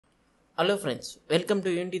Hello friends, welcome to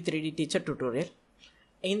Unity3d teacher tutorial.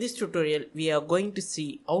 In this tutorial, we are going to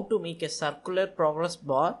see how to make a circular progress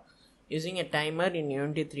bar using a timer in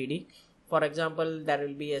Unity3d. For example, there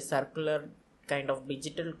will be a circular kind of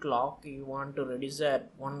digital clock you want to reduce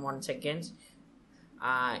at 1 seconds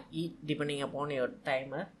depending upon your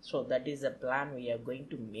timer. So that is the plan we are going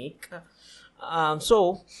to make.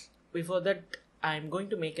 So before that, I am going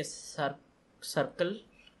to make a circle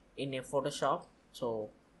in a Photoshop.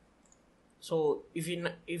 So if you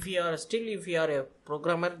are a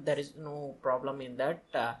programmer, there is no problem in that.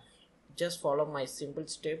 Just follow my simple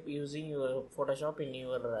step using your Photoshop in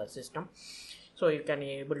your system, so you can be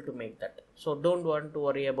able to make that. So don't want to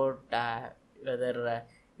worry about whether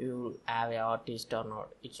you have an artist or not.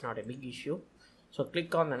 It's not a big issue. So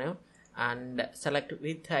click on the name and select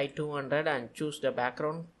with height 200 and choose the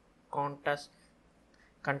background content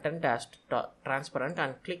as transparent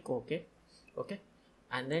and click OK.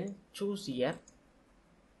 And then choose here.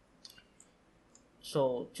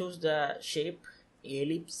 So choose the shape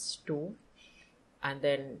ellipse 2 and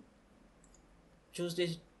then choose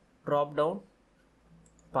this drop down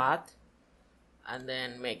path and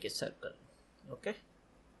then make a circle. Okay,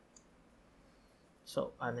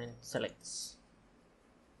 so and then select.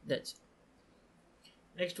 That's it.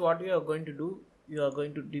 Next, what you are going to do, you are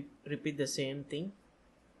going to repeat the same thing.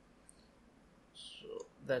 So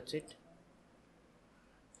that's it.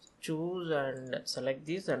 Choose and select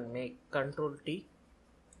this and make Ctrl T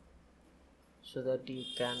so that you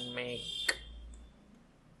can make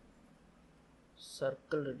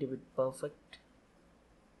circle a little bit perfect.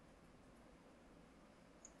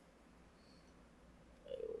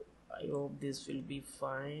 I hope this will be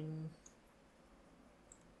fine.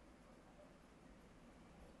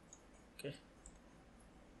 Okay.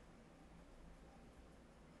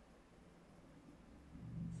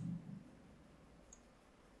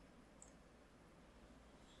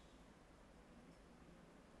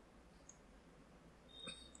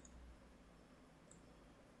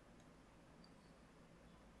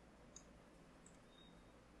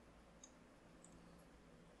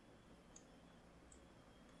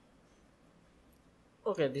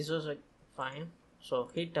 Okay, this was fine. So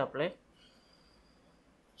hit apply.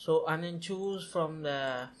 So and then choose from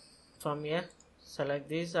here, select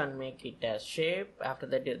this and make it as shape. After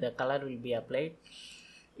that, the color will be applied.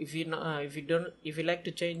 If you like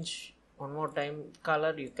to change one more time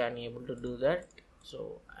color, you can able to do that.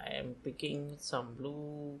 So I am picking some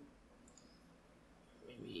blue,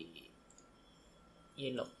 maybe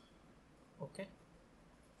yellow. Okay,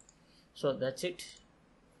 so that's it.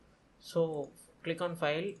 So click on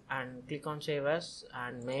file and click on save as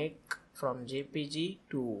and make from JPG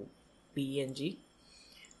to PNG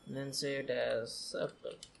and then save it as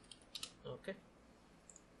circle. Okay,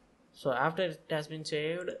 so after it has been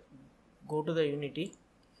saved, go to the Unity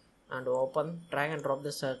and open, drag and drop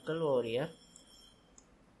the circle over here.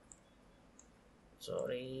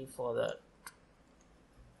 Sorry for that.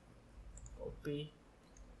 Copy,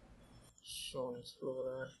 Show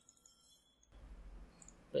Explorer,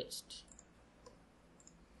 paste,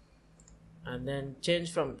 and then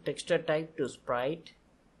change from texture type to sprite.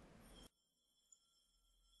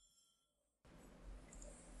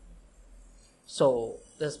 So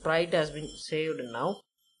the sprite has been saved now.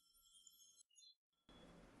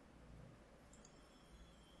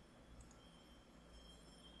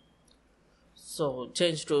 So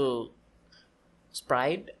change to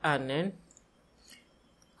sprite and then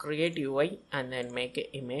create UI and then make an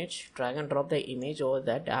image, drag and drop the image over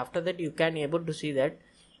that. After that, you can able to see that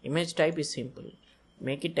image type is simple.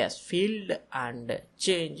 Make it as field and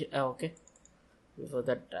change. Okay, before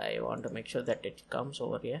that I want to make sure that it comes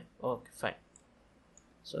over here. Okay, fine.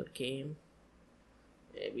 So it came.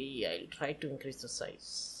 Maybe I'll try to increase the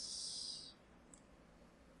size.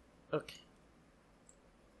 Okay,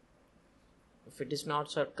 if it is not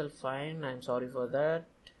circle, fine, I'm sorry for that.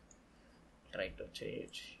 Try to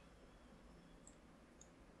change.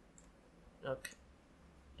 Okay,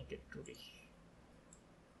 make it 2D.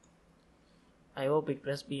 I hope it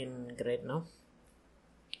must be in great now.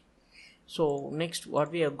 So next,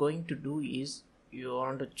 what we are going to do is you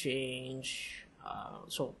want to change.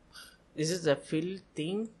 So this is the fill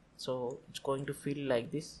thing. So it's going to fill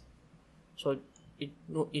like this. So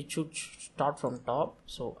it should start from top.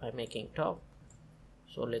 So I'm making top.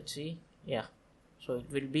 So let's see. Yeah. So it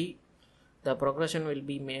will be, the progression will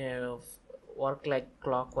be work like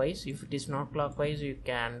clockwise. If it is not clockwise, you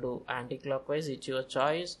can do anti-clockwise. It's your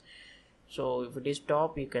choice. So if it is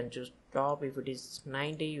top, you can choose top. If it is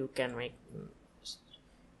 90, you can make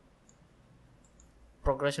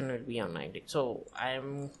progression will be on 90. So I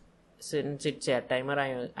am since it's a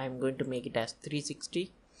timer, I'm going to make it as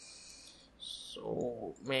 360.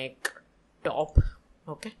 So make top.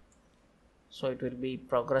 Okay, so it will be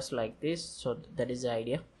progress like this. So that is the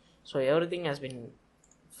idea. So everything has been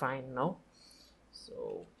fine now.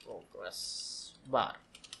 So progress bar.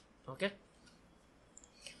 Okay,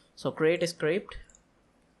 so create a script.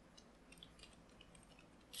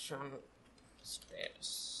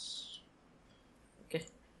 Status. Okay,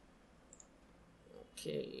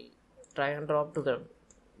 drag and drop to the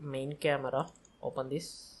main camera. Open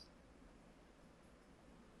this.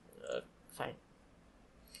 Fine.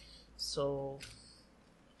 So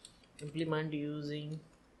implement using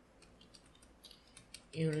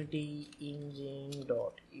Unity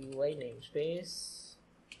engine.ui namespace,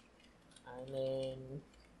 and then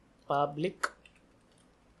public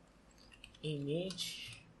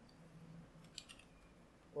image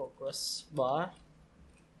progress bar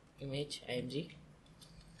image img.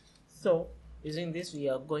 So using this we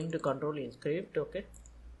are going to control in script. Okay,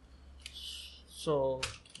 so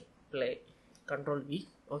play control V.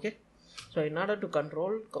 Okay, so in order to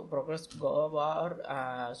control progress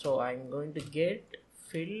bar, so I'm going to get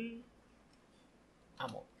fill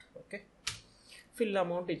amount. Okay, fill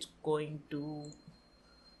amount is going to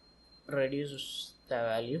reduce the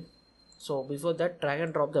value. So before that, drag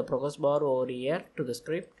and drop the progress bar over here to the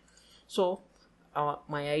script. So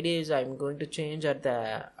my idea is I'm going to change at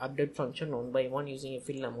the update function one by one using a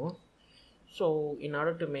fill amount. So in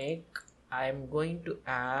order to make, I'm going to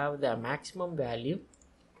have the maximum value.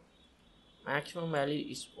 Maximum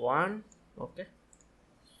value is 1. Okay,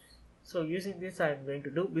 so using this I'm going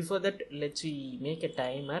to do. Before that, let's see, make a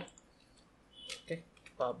timer. Okay,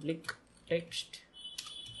 public text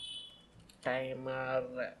timer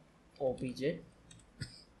obj.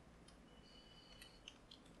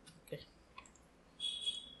 Okay,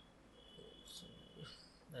 so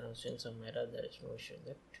there was some error. There is no issue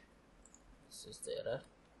that this is the error.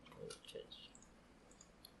 Change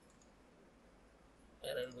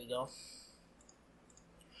error we go.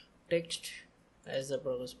 Text as the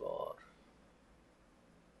progress bar.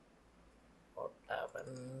 What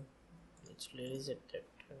happened? Let's release it.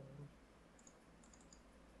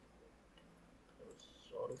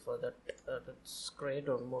 Sorry for that. Let's create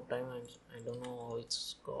one more time. I don't know how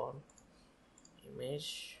it's gone.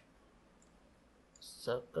 Image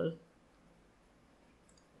circle.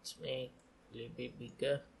 Let's make a little bit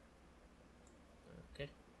bigger. Okay,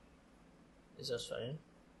 this is fine.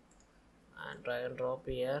 And drag and drop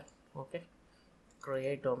here. Okay,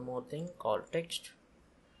 create one more thing called text.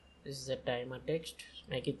 This is the timer text.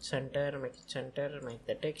 Make it center, make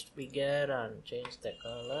the text bigger and change the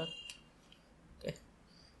color. Okay,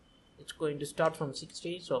 it's going to start from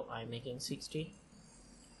 60, so I'm making 60.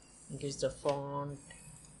 Increase the font,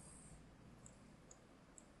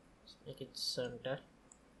 make it center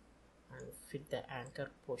and fit the anchor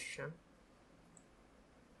position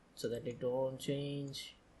so that it don't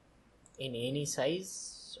change in any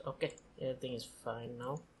size. Okay, everything is fine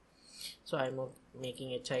now. So I'm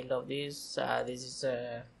making a child of this. This is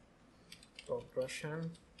a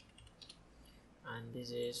progression and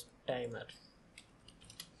this is timer.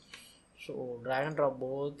 So drag and drop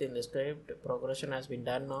both in the script. Progression has been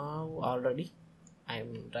done now already.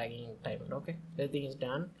 I'm dragging timer. Okay, everything is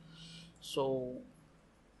done. So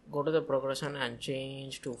go to the progression and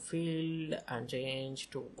change to fill and change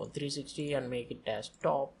to 360 and make it as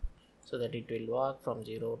top so that it will work from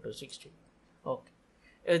 0 to 60. Okay,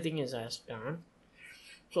 everything is as done.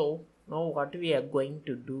 So now what we are going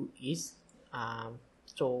to do is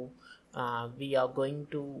we are going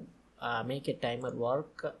to make a timer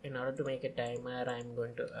work. In order to make a timer, I'm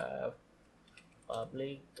going to have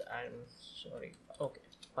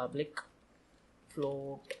public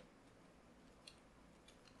float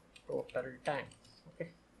total time. Okay,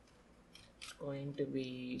 it's going to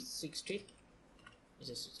be 60. This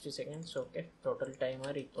is 60 seconds. Okay, total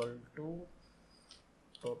timer equal to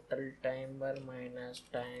total timer minus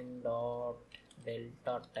time dot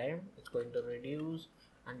delta time. It's going to reduce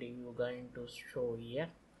and you're going to show here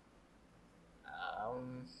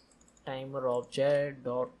timer object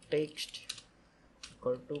dot text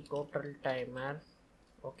equal to total timer.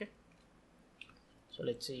 Okay, so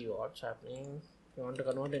let's see what's happening. You want to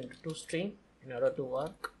convert into to string in order to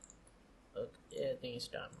work. Okay, everything is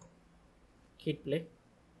done. Hit play.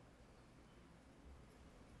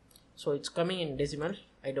 So it's coming in decimal.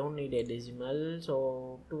 I don't need a decimal,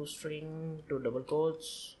 so to string to double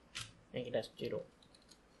quotes, make it as 0.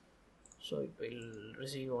 So it will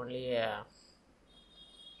receive only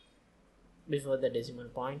before the decimal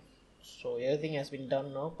point. So everything has been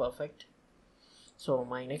done now. Perfect. So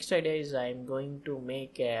my next idea is I'm going to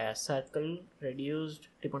make a circle reduced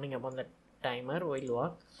depending upon the timer while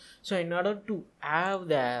walk. So in order to have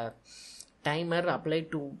the timer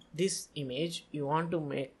applied to this image, you want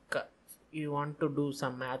to do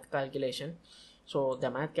some math calculation. So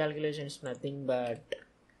the math calculation is nothing but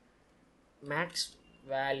max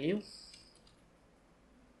value,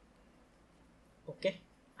 okay,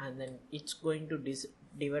 and then it's going to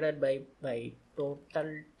divided by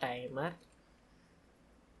total timer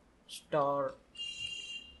star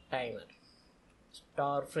timer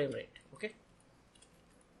star frame rate, okay.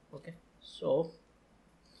 So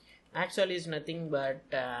actually is nothing but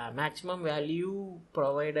maximum value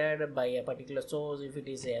provided by a particular source, if it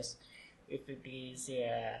is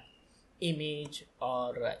a image,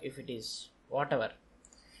 or if it is whatever,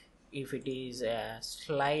 if it is a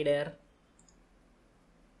slider,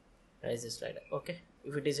 raise a slider, okay,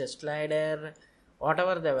 if it is a slider,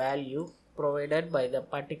 whatever the value provided by the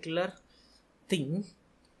particular thing,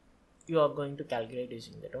 you are going to calculate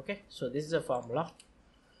using that, okay. So this is a formula.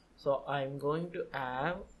 So I'm going to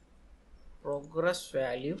have progress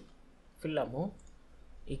value fill amount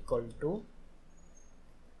equal to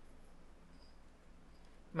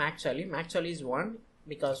max value is 1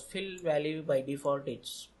 because fill value by default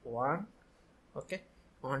it's 1, okay.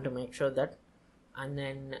 I want to make sure that, and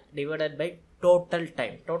then divided by total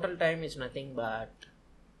time is nothing but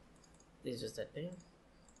this is the thing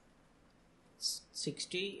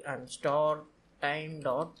 60 and star time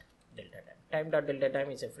dot delta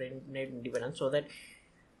time is a frame rate independent, so that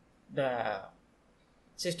the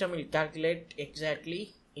system will calculate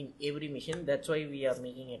exactly in every machine. That's why we are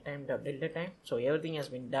making a time dot delta time. So everything has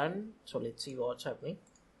been done. So let's see what's happening.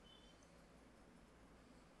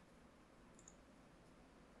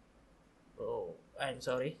 Oh, I'm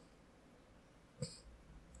sorry.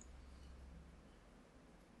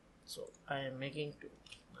 So I am making 2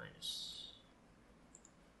 minus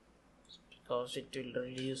because it will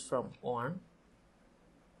reduce from 1.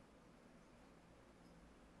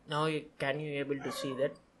 Now can you able to see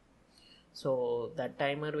that? So the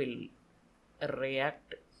timer will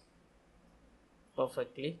react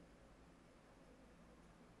perfectly.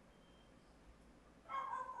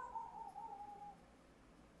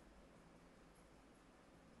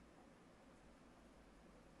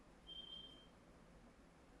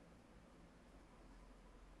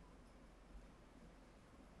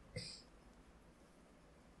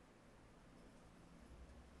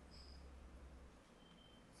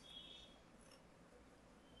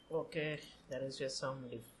 Okay, there is just some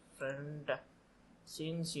different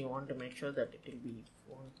since you want to make sure that it will be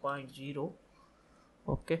 1.0,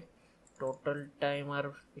 okay. Total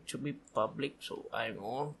timer, it should be public, so I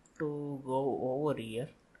want to go over here.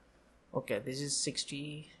 Okay, this is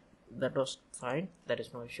 60, that was fine, that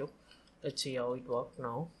is no issue. Let's see how it works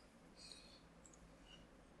now.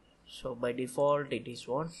 So by default it is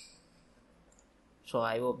 1, so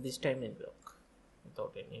I hope this time it will work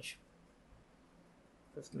without any issue.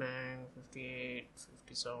 59, 58,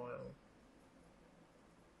 57.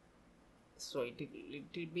 So it will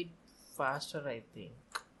little bit faster, I think.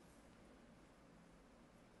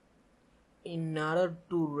 In order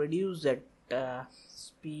to reduce that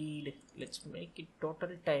speed, let's make it total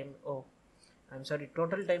time. Oh, I'm sorry,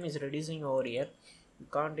 total time is reducing over here. You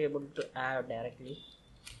can't able to add directly,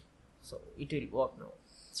 so it will work now.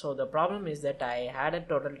 So the problem is that I had a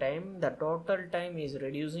total time, the total time is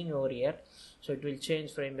reducing over here, so it will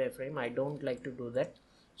change frame by frame. I don't like to do that,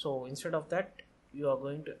 so instead of that you are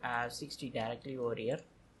going to add 60 directly over here,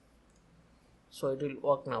 so it will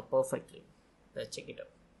work now perfectly. Let's check it out.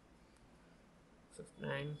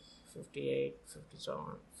 59, 58, 57,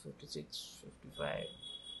 56, 55,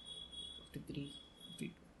 53,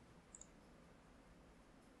 52.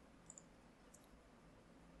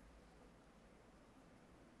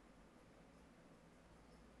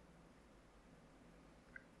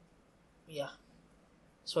 Yeah,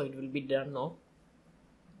 so it will be done now.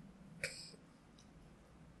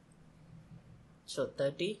 So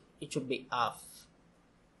 30, it should be off.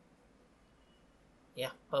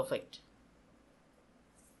 Yeah, perfect.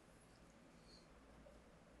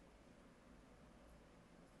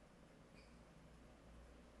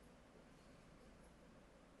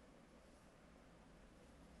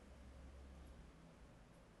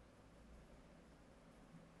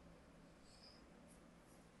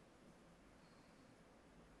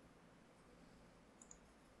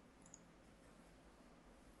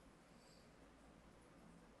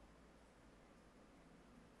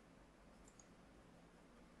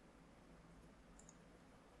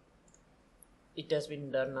 It has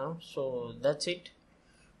been done now, so that's it.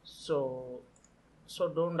 So So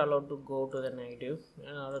don't allow to go to the negative.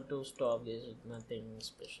 In order to stop this, nothing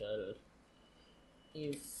special.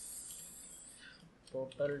 If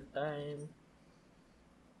total time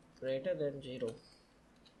greater than 0,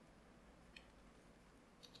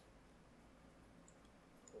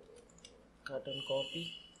 cut and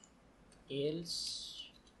copy, else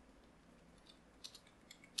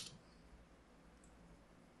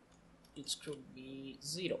it should be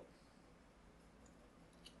 0.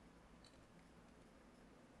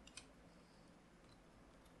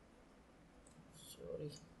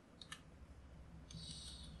 Sorry.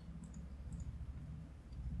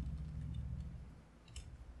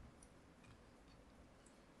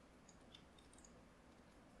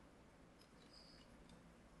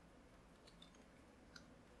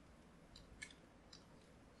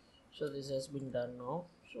 So this has been done now.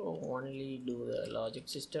 So only do the logic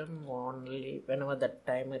system only whenever the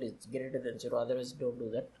timer is greater than 0, otherwise don't do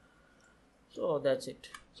that. So that's it.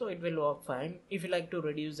 So it will work fine. If you like to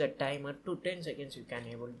reduce the timer to 10 seconds, you can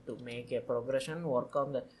able to make a progression, work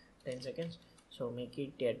on the 10 seconds. So make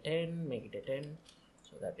it a 10, make it a 10,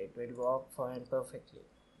 so that it will work fine perfectly.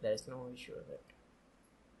 There is no issue with it.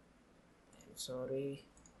 I'm sorry,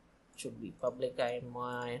 it should be public.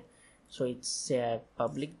 So it's a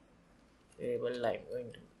public variable. I'm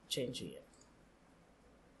going to change here.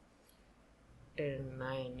 10,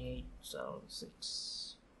 9, 8, 7,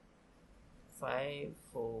 6, 5,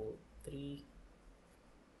 4, 3.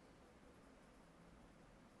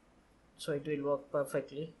 So it will work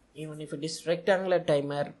perfectly. Even if it is rectangular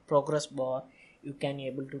timer progress bar, you can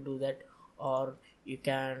able to do that, or you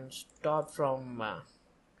can start from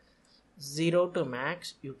 0 to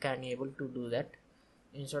max. You can able to do that.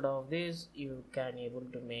 Instead of this, you can able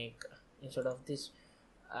to make, instead of this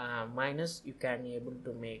minus, you can able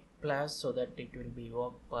to make plus, so that it will be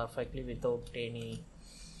work perfectly without any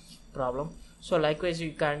problem. So likewise,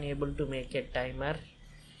 you can able to make a timer.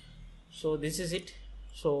 So this is it.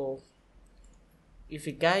 So if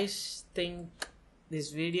you guys think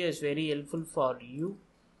this video is very helpful for you,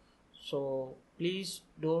 so please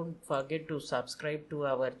don't forget to subscribe to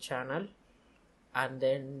our channel, and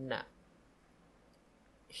then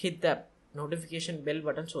hit the notification bell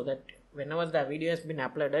button, so that whenever the video has been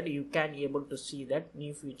uploaded, you can able to see that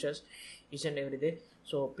new features each and every day.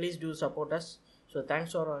 So please do support us. So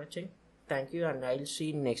thanks for watching. Thank you, and I'll see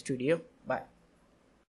you in next video. Bye.